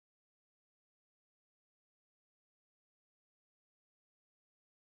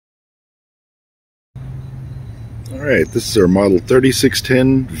Alright, this is our model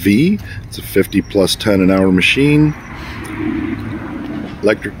 3610V. It's a 50 plus ton an hour machine.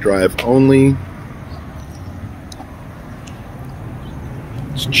 Electric drive only.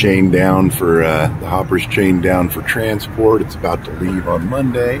 It's chained down for, the hopper's chained down for transport. It's about to leave on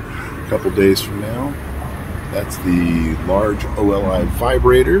Monday, a couple days from now. That's the large OLI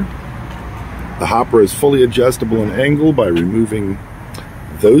vibrator. The hopper is fully adjustable in angle by removing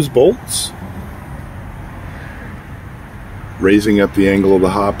those bolts, raising up the angle of the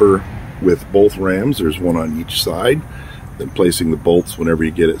hopper with both rams. There's one on each side. Then placing the bolts whenever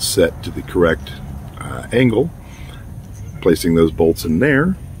you get it set to the correct angle. Placing those bolts in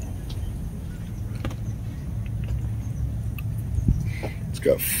there. It's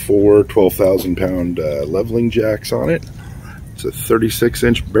got four 12,000 pound leveling jacks on it. It's a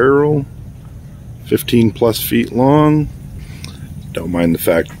 36-inch barrel, 15 plus feet long. Don't mind the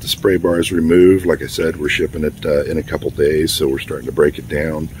fact that the spray bar is removed. Like I said, we're shipping it in a couple days, so we're starting to break it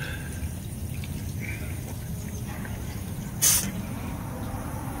down.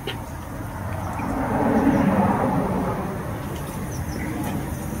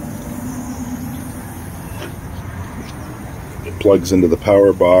 It plugs into the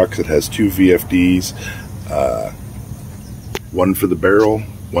power box. It has two VFDs, one for the barrel,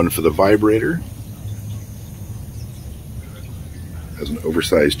 one for the vibrator. Has an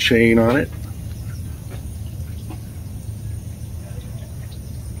oversized chain on it.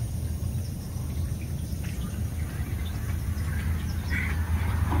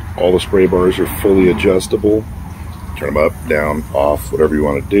 All the spray bars are fully adjustable. Turn them up, down, off, whatever you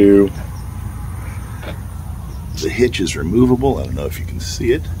want to do. The hitch is removable. I don't know if you can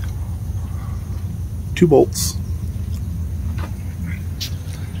see it. 2 bolts.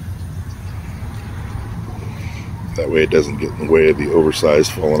 That way it doesn't get in the way of the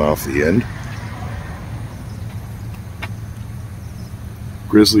oversized falling off the end.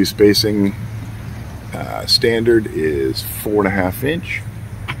 Grizzly spacing standard is 4.5 inch.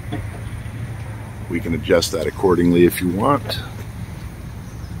 We can adjust that accordingly if you want.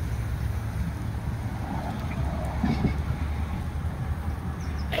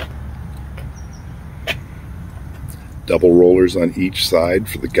 Double rollers on each side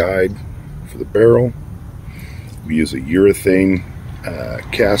for the guide for the barrel. We use a urethane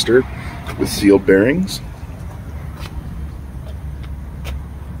caster with sealed bearings.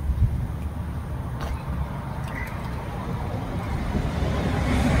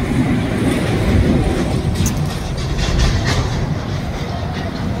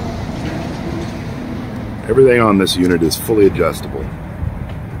 Everything on this unit is fully adjustable.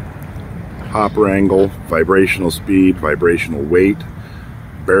 Hopper angle, vibrational speed, vibrational weight,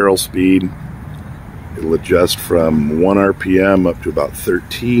 barrel speed. It'll adjust from 1 RPM up to about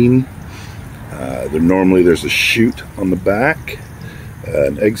 13. Normally there's a chute on the back,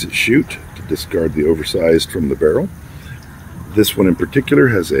 an exit chute to discard the oversized from the barrel. This one in particular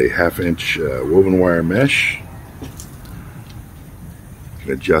has a 1/2 inch woven wire mesh. You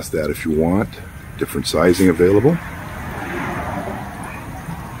can adjust that if you want. Different sizing available.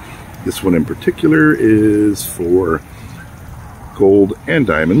 This one in particular is for gold and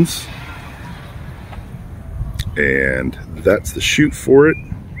diamonds. And that's the chute for it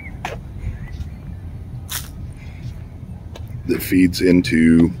that feeds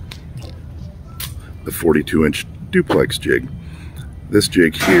into the 42-inch duplex jig. This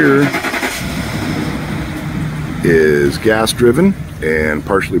jig here is gas driven and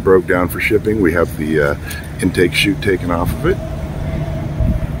partially broke down for shipping. We have the intake chute taken off of it.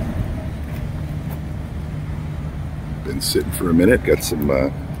 Been sitting for a minute, got some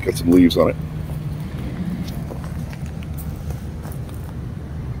leaves on it.